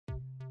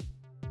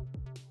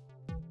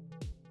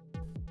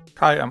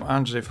Hi, I'm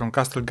Andrzej from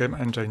Castle Game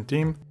Engine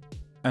team,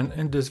 and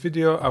in this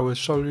video I will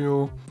show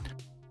you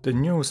the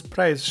new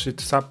sprite sheet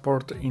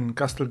support in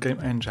Castle Game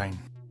Engine.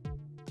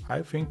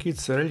 I think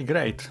it's really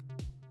great.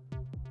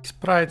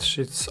 Sprite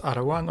sheets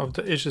are one of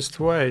the easiest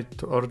way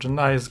to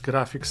organize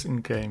graphics in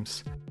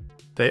games.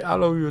 They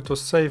allow you to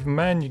save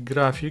many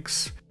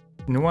graphics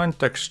in one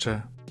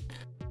texture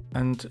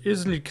and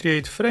easily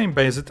create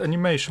frame-based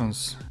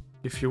animations.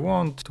 If you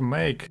want to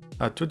make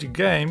a 2D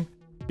game,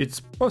 it's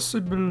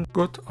possible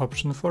good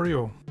option for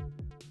you.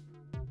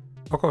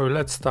 Okay,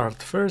 let's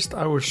start. First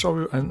I will show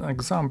you an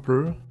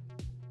example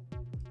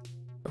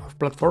of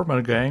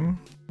platformer game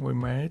we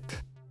made.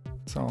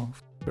 So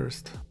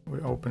first we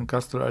open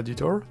Castle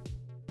editor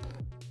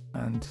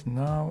and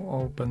now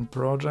open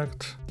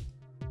project.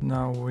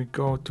 Now we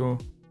go to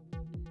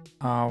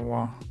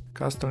our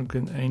Castle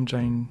Game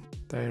Engine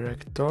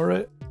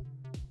directory.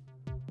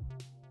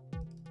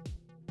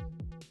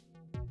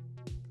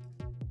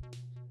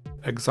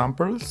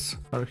 Examples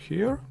are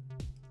here,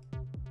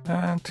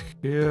 and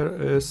here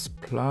is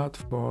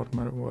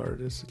platformer. Where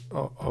is it?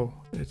 Oh,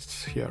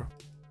 it's here.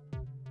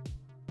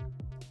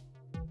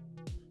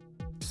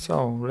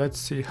 So let's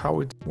see how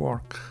it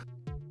works.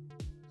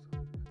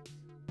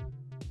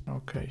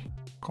 Okay,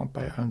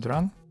 compile and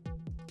run.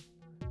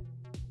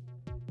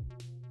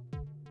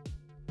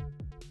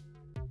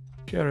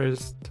 Here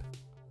is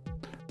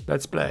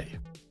let's play.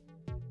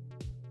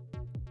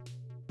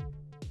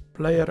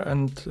 Player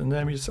and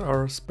enemies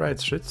are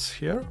sprite sheets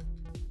here.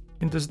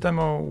 In this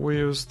demo we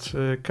used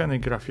Kenny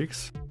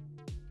graphics.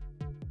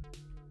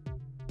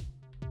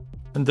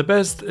 And the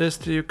best is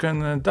that you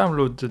can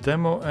download the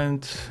demo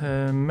and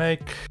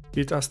make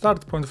it a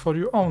start point for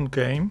your own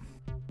game.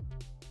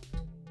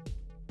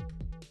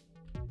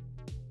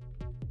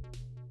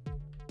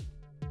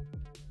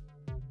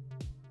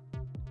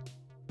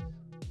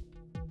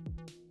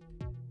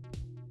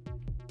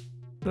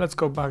 Let's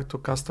go back to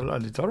Castle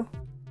editor.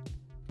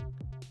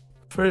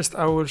 First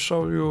I will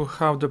show you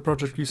how the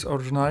project is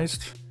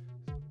organized.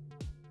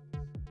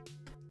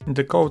 In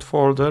the code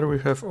folder we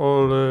have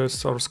all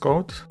source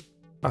code,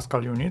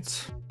 Pascal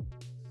units.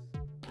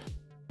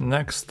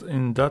 Next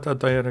in data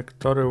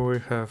directory we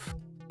have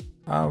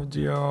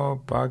audio,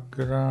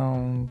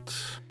 background,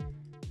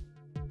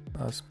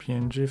 as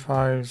PNG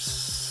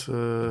files,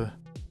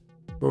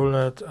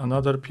 bullet,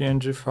 another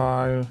PNG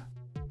file.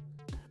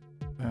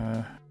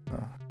 You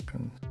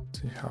can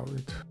see how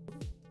it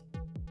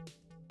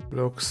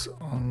looks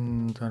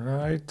on the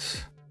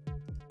right,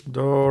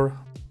 door,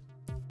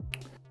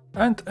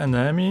 and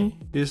enemy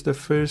is the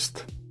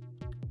first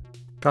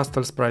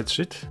castle sprite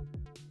sheet.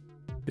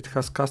 It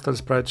has castle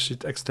sprite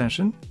sheet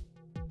extension.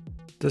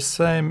 The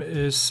same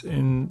is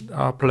in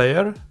our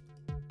player.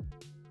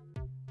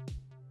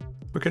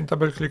 We can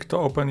double click to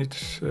open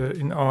it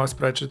in our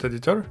sprite sheet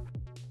editor.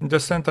 In the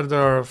center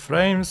there are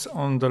frames,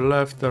 on the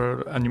left there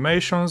are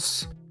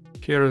animations.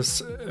 Here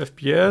is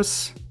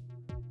FPS.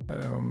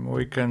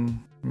 We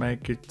can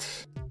make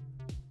it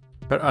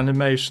per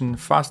animation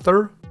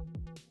faster.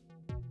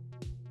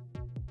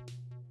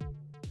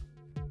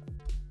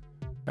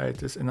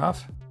 It is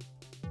enough.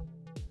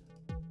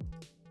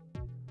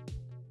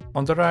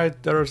 On the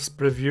right there's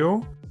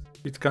preview.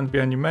 It can be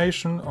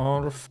animation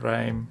or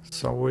frame,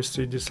 so we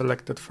see the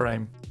selected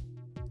frame.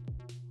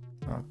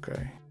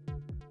 Okay.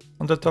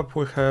 On the top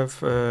we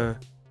have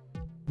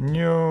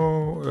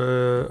new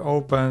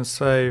open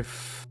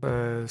save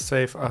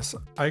as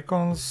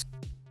icons,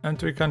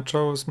 and we can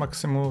choose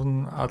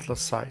maximum atlas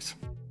size.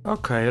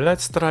 Okay,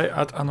 let's try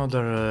add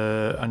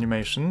another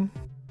animation.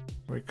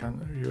 We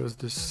can use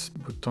these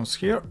buttons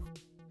here.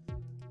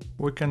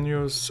 We can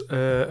use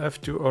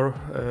F2 or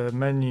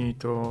menu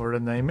to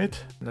rename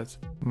it. Let's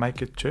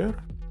make it chair.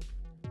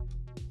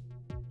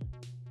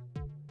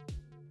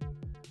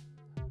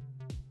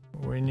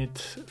 We need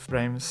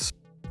frames,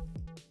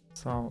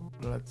 so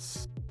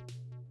let's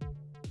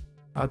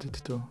add it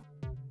to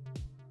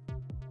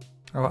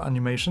our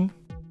animation.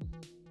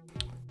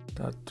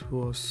 That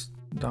was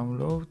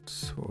download.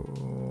 So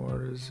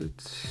where is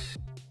it?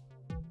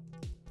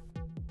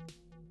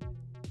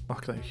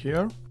 Okay,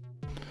 here.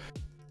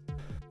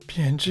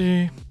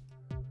 PNG,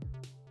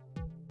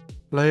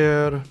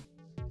 player,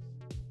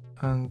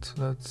 and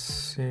let's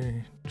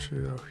see,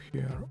 chair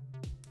here.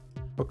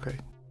 Okay,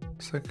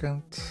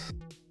 second,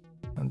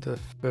 and the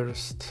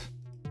first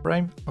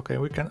frame. Okay,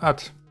 we can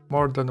add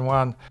more than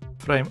one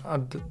frame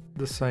at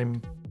the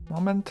same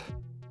moment.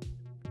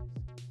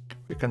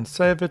 We can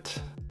save it,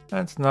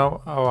 and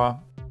now our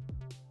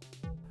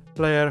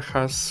player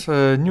has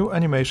a new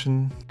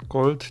animation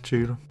called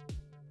chair.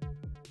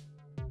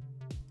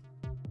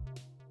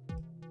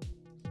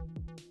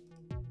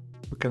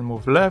 We can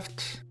move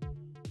left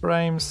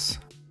frames,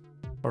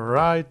 or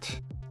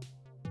right,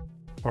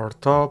 or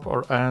top,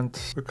 or end.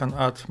 We can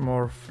add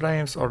more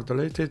frames or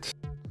delete it.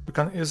 We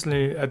can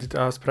easily edit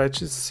our sprite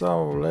sheets,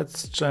 so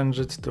let's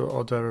change it to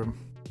other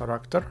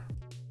character.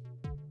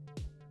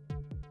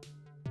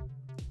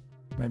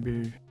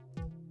 Maybe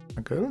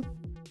a girl.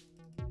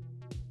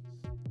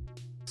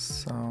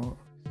 So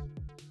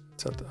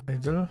set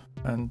idle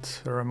and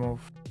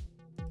remove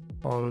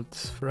old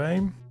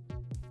frame.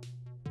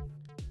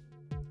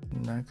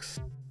 Next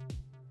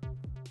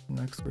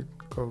we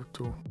go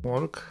to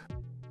walk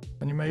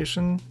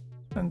animation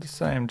and the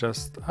same,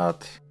 just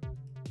add,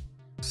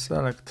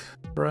 select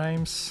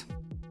frames,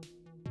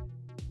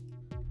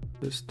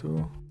 these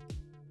two,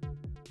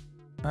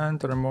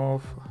 and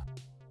remove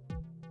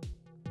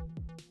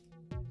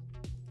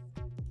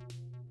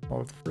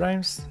old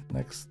frames.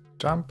 Next,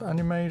 jump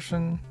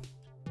animation,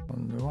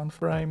 only one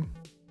frame.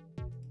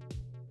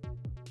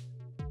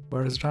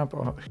 Where is jump?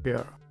 Oh,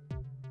 here.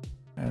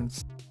 And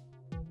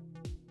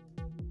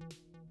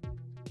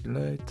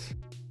delete.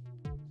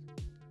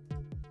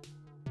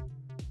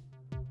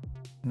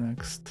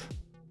 Next,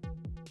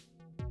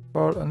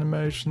 fall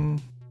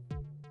animation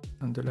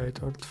and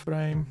delete old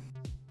frame,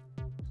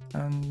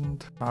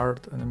 and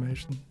hard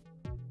animation.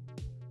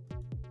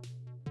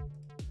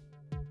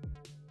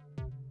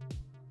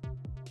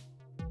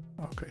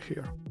 Okay,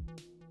 here.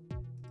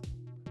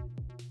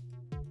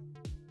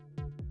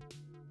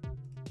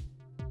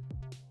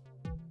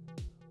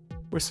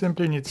 We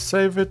simply need to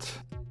save it,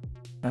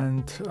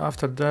 and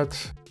after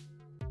that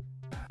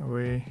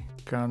we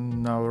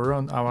can now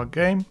run our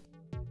game,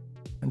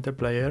 and the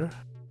player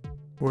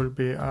will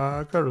be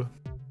a girl.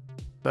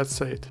 Let's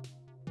say it.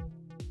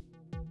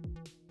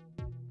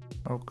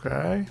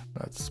 Okay,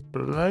 let's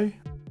play.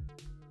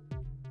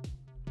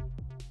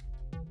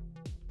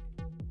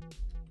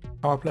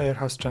 Our player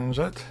has changed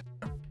it.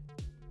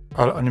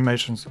 All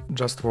animations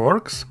just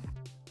works,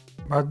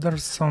 but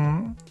there's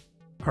some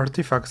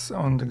artifacts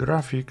on the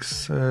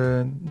graphics.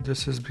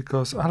 This is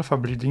because alpha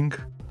bleeding.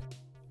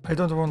 I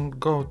don't want to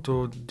go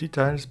to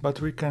details, but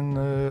we can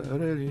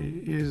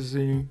really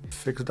easily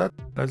fix that.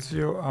 Let's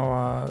view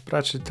our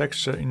sprite-sheet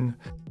texture in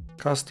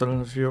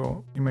castle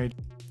view image.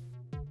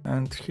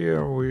 And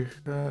here we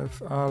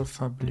have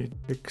alpha bleed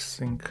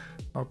fixing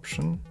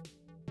option.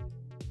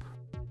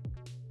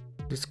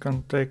 This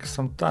can take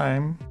some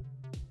time,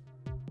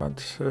 but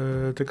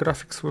the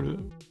graphics will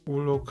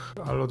look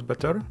a lot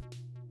better.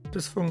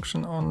 This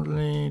function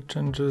only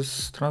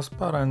changes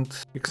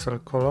transparent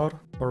pixel color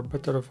for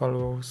better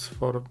values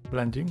for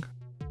blending.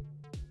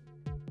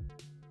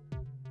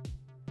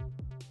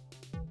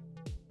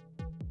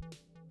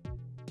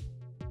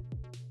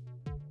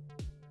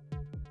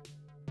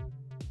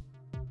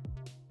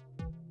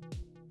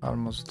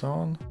 Almost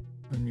done.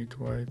 We need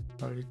white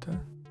palette.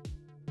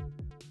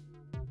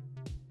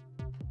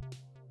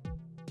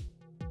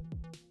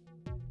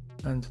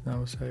 And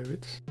now save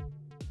it.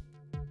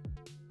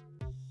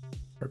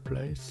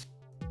 Replace.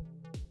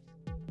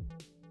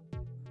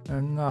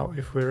 And now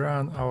if we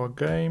run our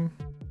game,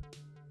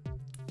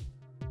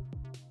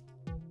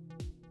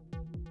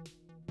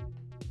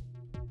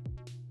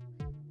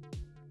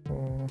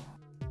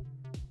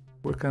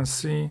 we can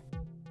see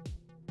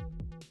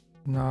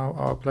now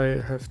our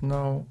player have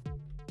no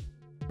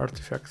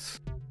artifacts.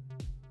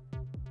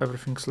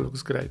 Everything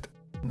looks great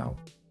now.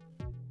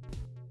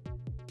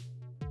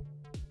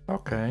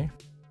 Okay.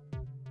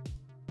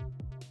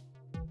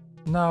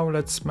 Now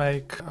let's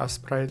make a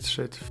sprite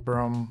sheet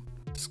from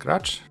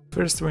scratch.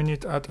 First we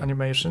need add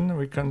animation.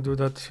 We can do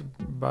that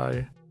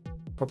by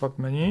pop-up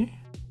menu,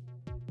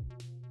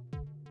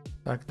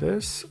 like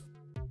this,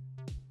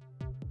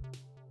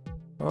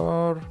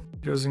 or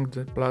using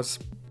the plus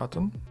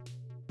button.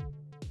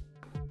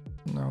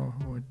 Now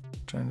we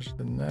change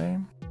the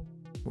name,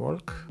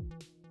 walk,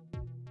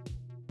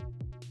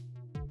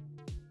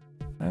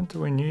 and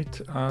we need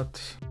to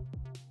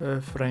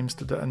add frames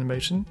to the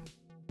animation.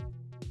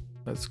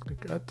 Let's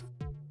click add.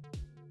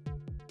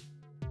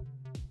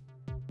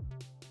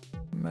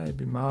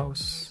 Maybe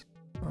mouse.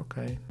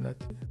 Okay, let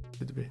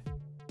it be.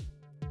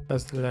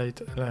 Let's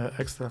delete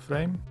extra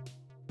frame.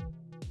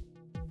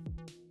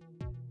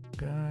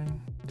 Okay,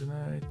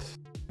 delete.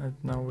 And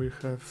now we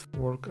have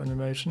walk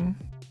animation.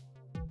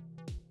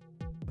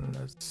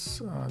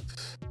 Let's add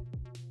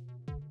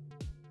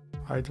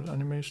idle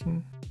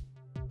animation.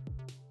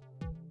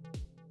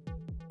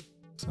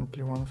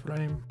 Simply one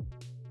frame.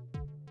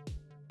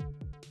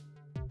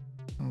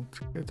 And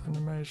get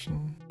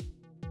animation.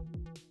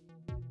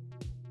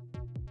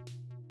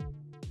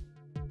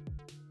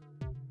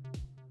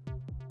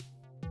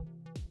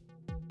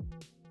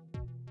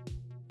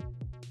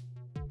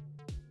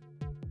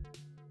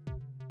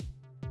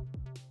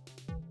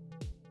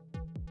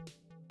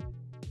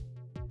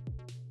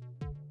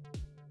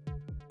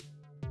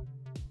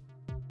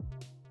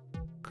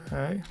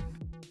 Okay.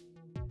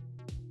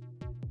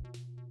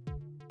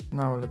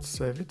 Now let's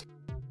save it.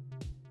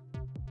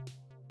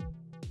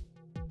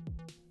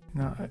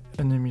 Now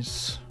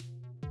enemies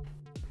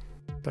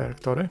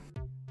directory.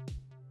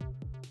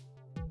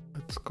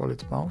 Let's call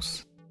it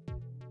mouse.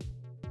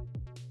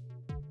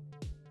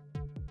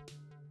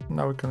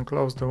 Now we can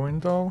close the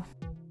window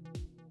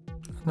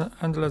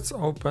and let's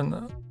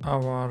open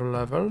our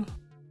level.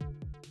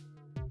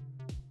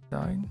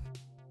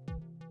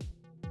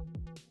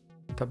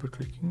 Double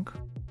clicking.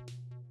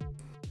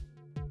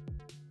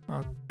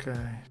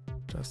 Okay,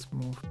 just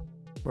move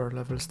where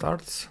level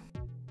starts.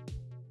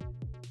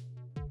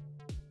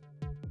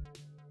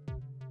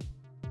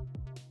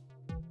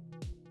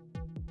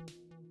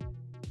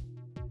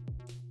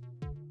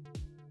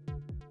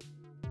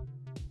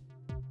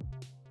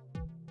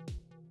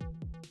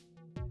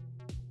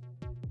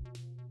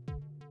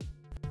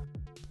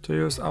 To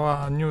use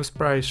our new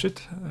sprite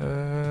sheet,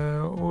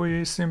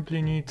 we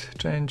simply need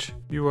change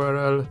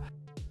URL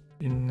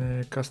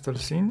in castle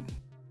scene.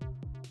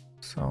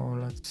 So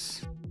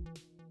let's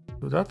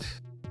do that.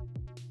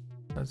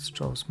 Let's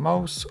choose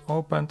mouse,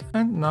 opened,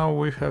 and now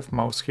we have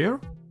mouse here.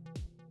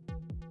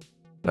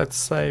 Let's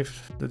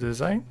save the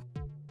design.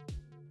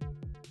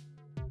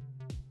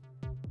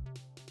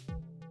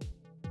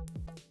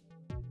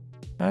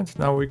 And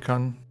now we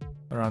can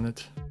run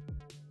it.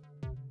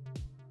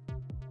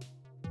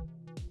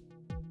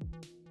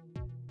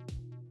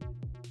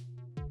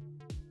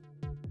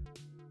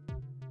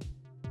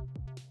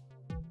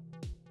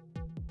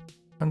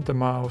 And the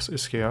mouse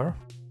is here.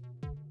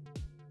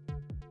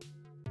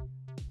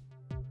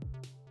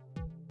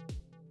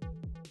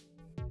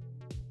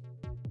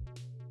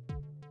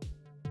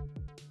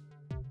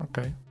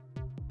 Okay.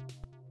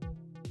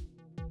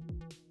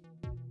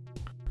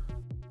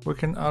 We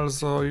can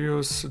also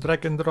use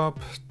drag and drop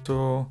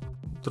to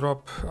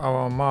drop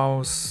our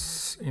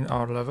mouse in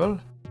our level,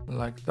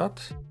 like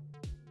that.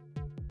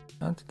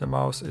 And the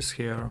mouse is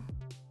here.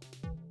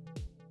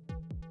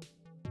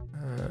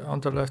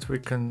 On the left we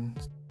can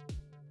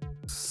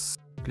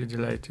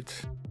delete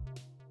it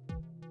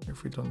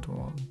if we don't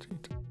want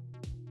it.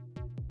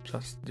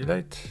 Just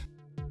delete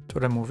to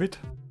remove it.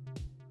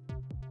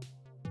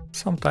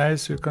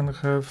 Sometimes you can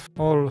have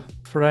all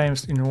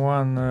frames in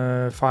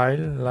one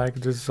file, like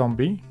this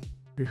zombie.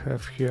 We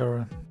have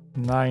here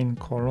 9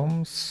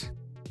 columns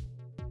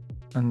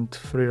and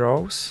 3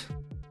 rows.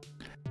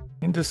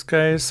 In this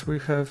case, we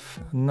have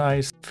a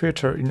nice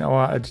feature in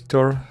our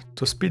editor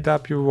to speed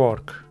up your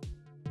work.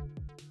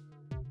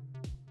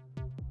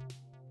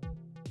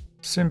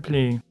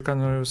 Simply you can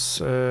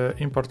use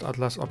import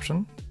atlas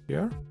option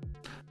here.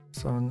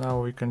 So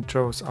now we can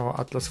choose our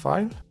atlas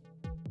file.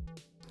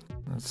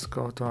 Let's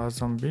go to our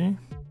zombie,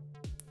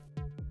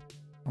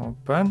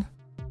 open,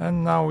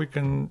 and now we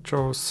can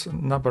choose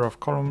number of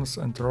columns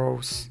and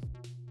rows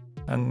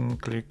and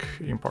click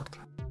import.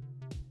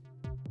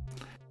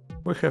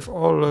 We have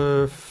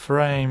all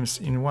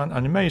frames in one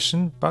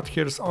animation, but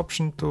here's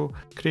option to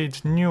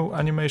create new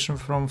animation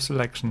from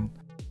selection.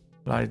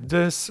 Like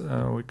this,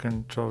 we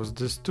can choose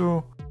this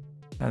too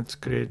and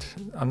create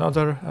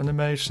another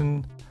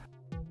animation.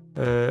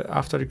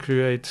 After you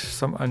create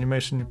some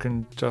animation, you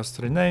can just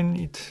rename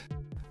it,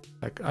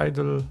 like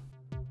idle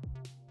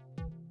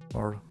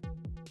or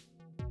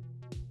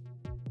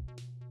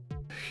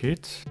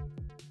hit.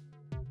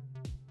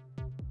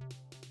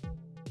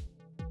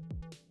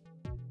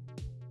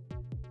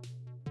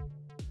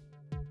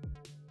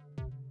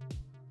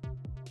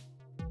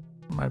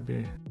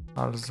 Maybe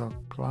also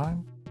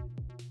climb.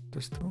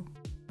 This too.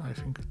 I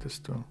think this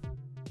too.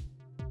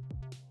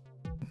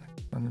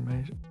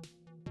 Animation.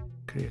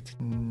 Create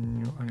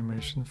new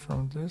animation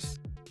from this.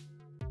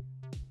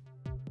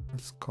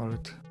 Let's call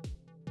it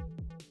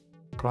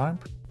climb.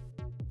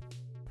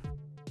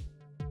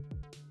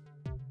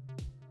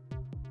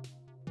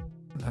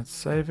 Let's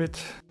save it.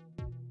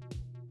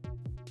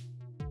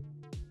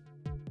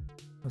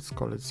 Let's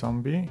call it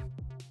zombie.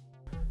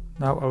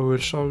 Now I will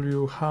show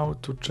you how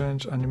to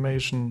change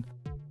animation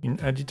in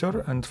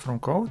editor and from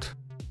code.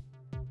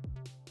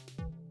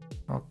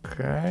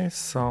 Okay,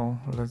 so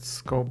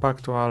let's go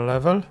back to our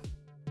level.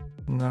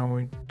 Now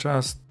we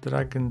just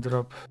drag and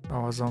drop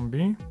our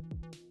zombie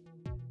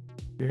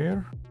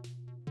here.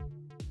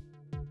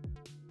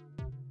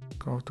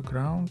 Go to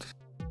ground.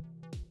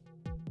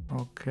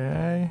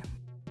 Okay.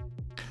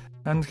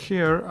 And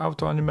here,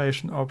 auto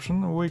animation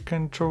option, we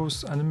can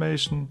choose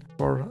animation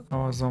for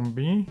our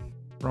zombie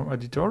from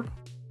editor.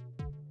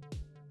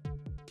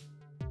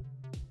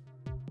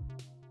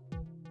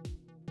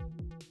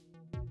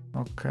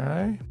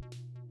 Okay.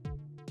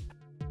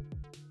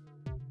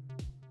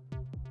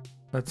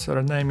 Let's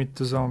rename it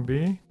to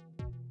zombie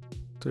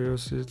to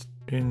use it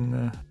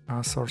in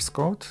our source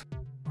code.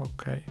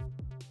 Okay.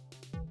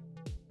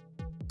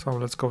 So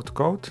let's go to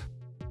code.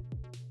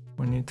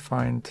 We need to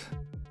find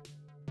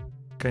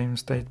game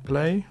state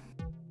play.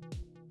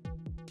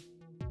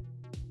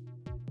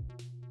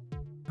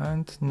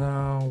 And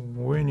now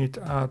we need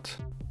to add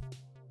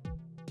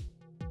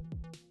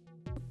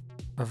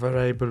a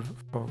variable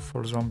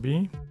for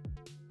zombie.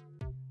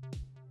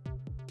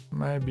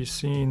 Maybe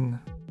scene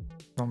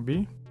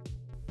zombie.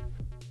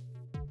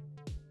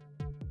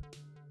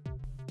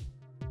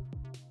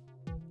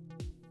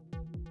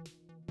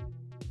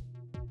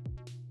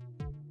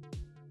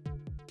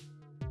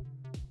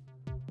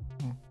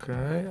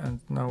 Okay, and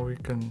now we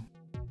can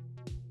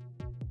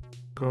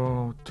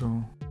go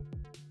to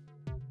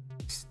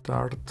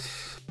start.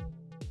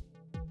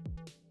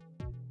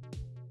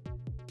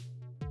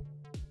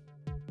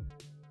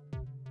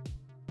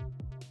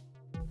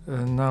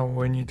 Now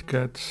we need to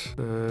get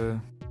a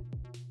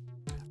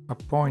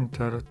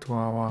pointer to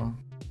our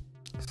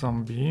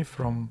zombie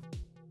from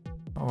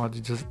our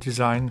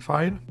design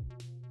file.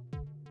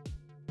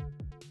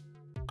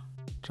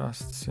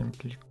 Just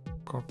simply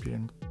copy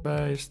and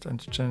paste and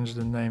change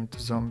the name to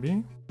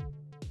zombie.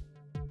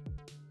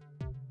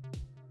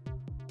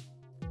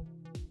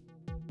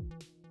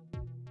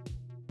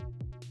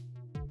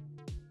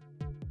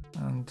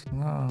 And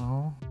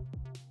now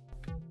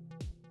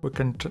we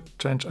can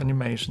change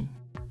animation.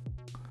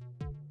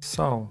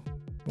 So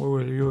we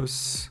will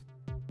use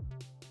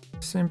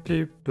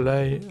simply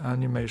play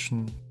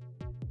animation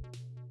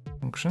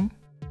function,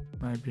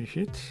 maybe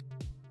hit,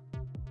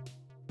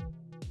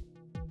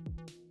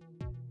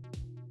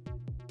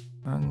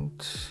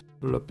 and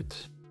loop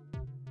it.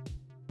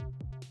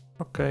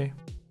 Okay,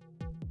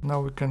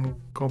 now we can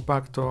go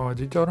back to our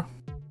editor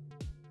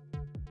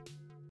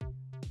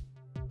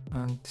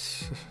and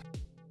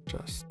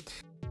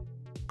just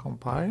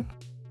compile.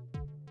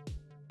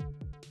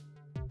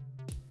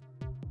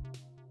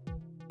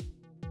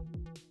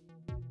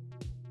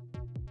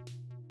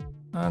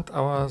 And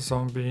our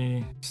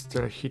zombie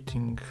still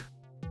hitting.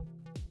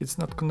 It's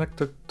not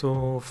connected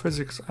to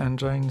physics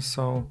engine,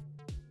 so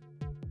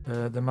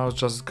the mouse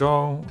just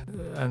go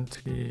and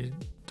he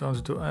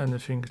don't do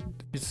anything.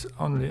 It's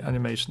only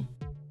animation.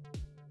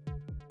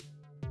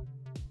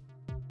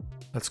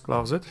 Let's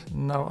close it.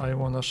 Now I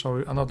want to show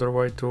you another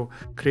way to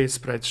create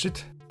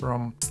spreadsheet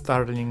from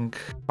Starling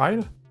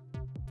file.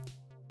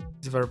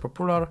 It's very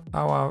popular.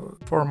 Our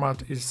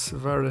format is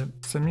very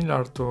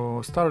similar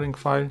to Starling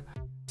file,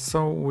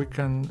 so we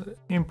can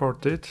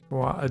import it to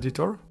our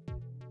editor.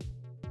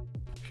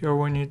 Here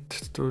we need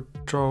to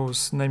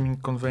choose naming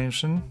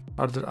convention,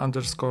 are there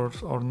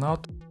underscores or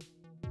not.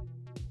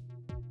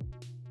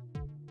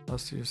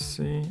 As you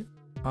see,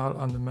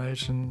 all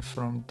animation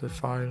from the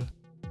file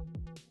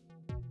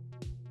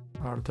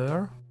are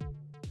there.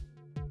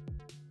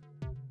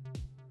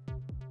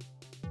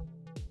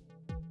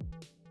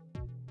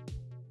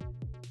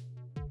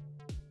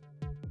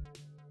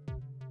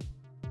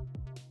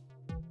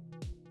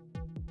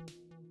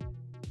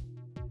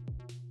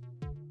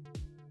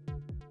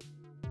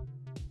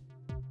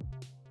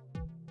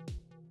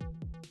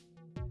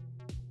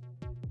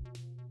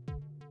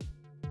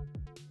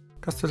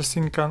 Castle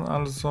Scene can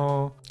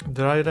also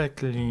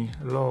directly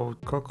load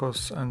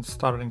Cocos and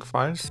Starling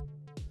files.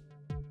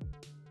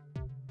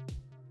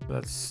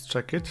 Let's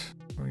check it.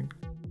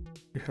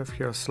 We have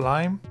here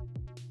slime.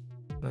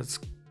 Let's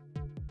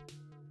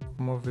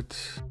move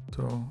it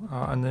to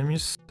our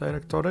enemies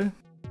directory.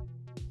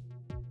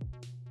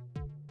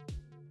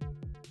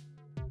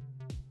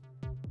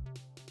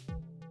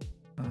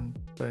 And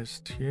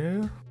paste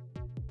here.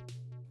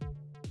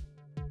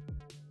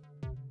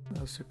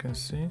 As you can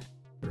see,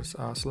 there's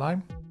our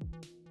slime.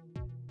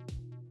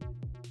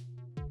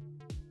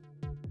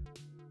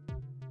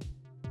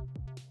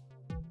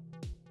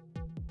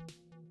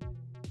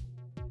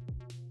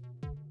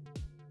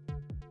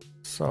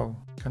 So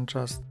you can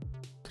just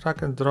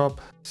drag and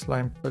drop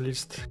slime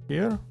playlist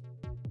here,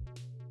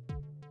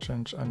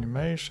 change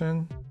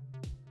animation,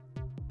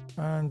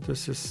 and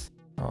this is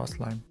our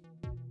slime.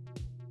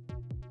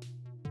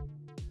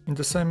 In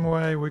the same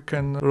way we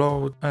can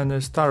load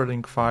any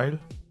Starling file.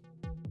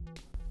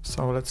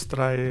 So let's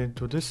try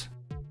do this.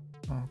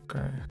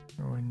 Okay,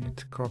 we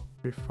need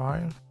copy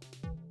file,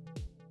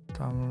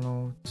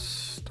 download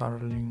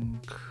Starling.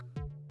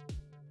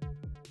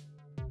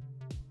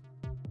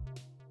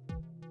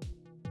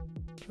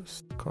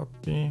 Just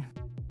copy,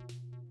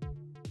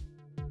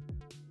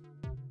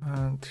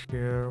 and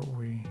here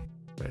we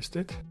paste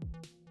it.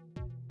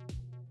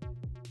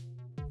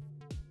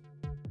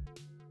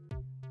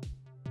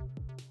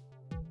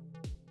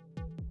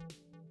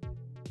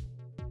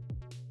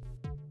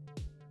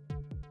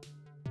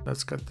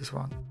 Let's get this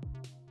one.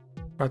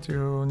 But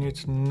you need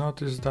to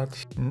notice that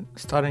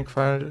Starling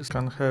files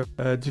can have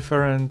a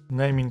different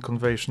naming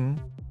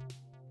convention.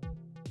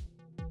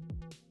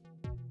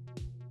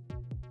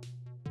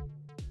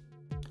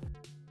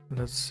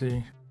 Let's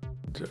see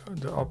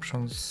the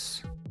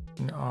options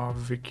in our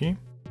wiki.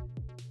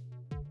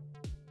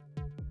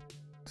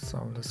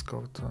 So let's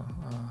go to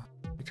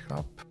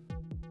GitHub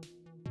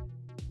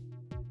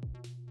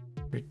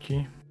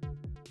wiki,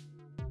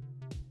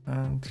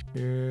 and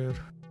here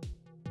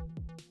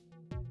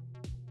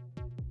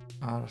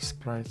are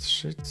sprite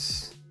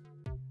sheets.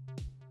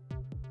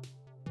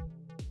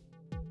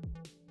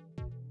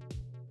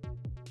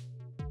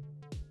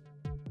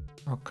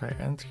 Okay,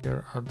 and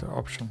here are the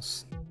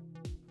options.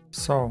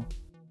 So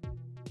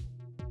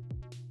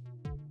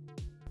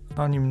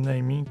anim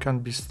naming can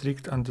be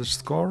strict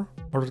underscore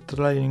or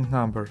trailing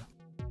number.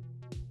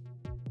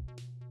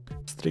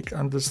 Strict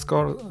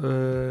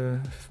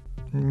underscore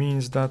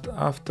means that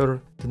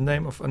after the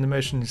name of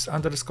animation is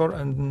underscore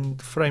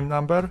and frame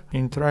number,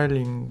 in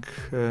trailing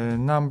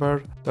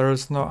number there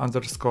is no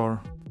underscore.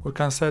 We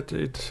can set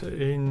it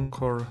in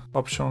core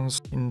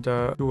options in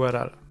the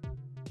URL.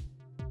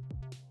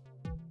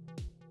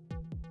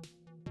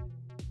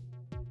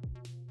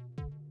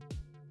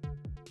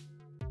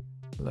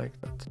 Like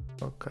that.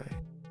 Okay.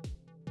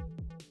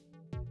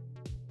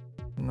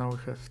 Now we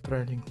have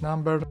trailing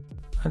number,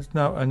 and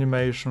now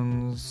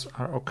animations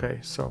are okay.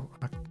 So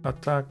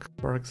attack,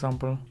 for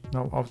example,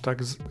 now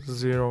attack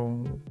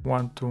 0,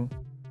 1, 2.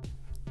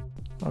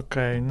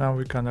 Okay, now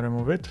we can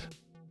remove it.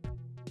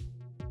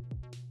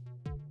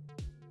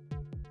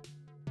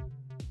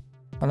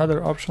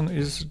 Another option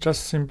is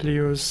just simply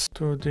use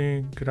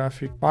 2D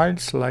graphic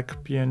files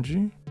like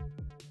PNG.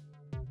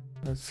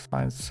 Let's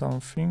find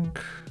something.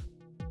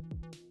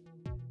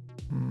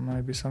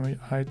 Maybe some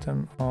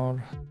item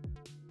or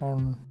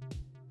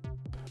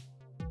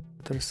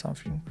there's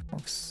something.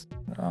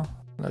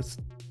 Let's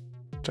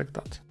check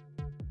that.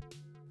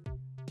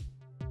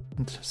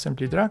 And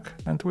simply drag,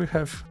 and we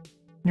have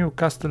new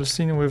castle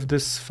scene with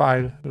this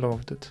file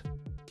loaded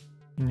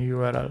in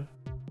URL.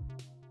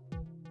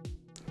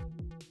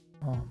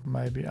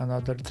 Maybe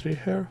another tree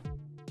here.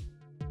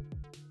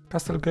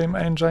 Castle Game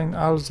Engine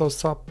also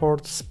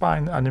supports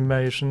spine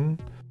animation.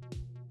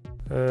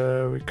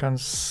 We can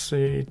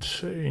see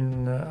it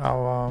in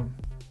our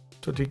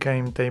 2D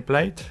game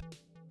template.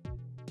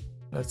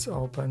 Let's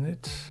open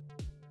it.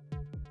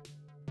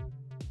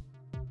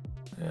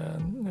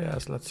 And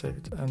yes, let's save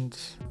it and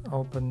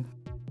open.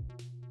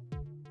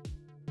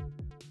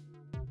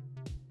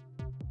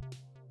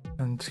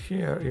 And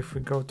here, if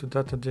we go to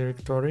data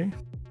directory,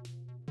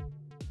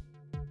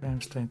 game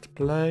state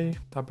play,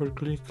 double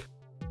click.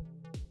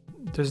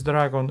 This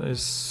dragon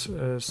is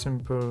a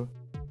simple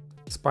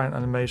spine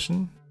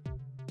animation.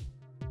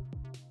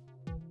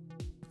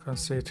 You can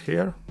see it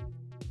here.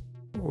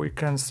 We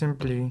can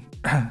simply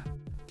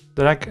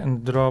drag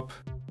and drop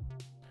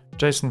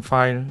JSON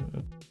file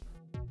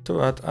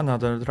to add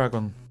another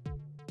dragon,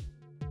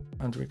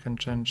 and we can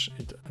change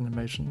its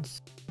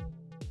animations.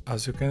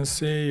 As you can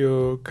see,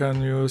 you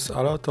can use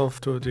a lot of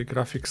 2D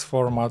graphics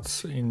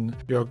formats in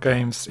your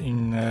games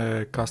in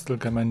Castle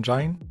Game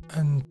Engine,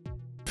 and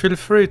feel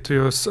free to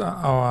use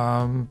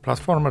our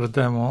platformer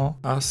demo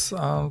as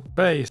a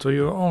base to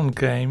your own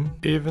game,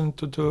 even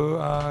to do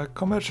a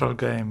commercial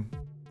game.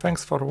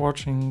 Thanks for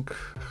watching,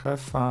 have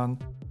fun,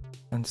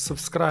 and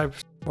subscribe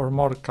for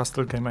more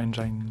Castle Game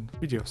Engine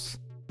videos.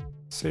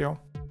 See you!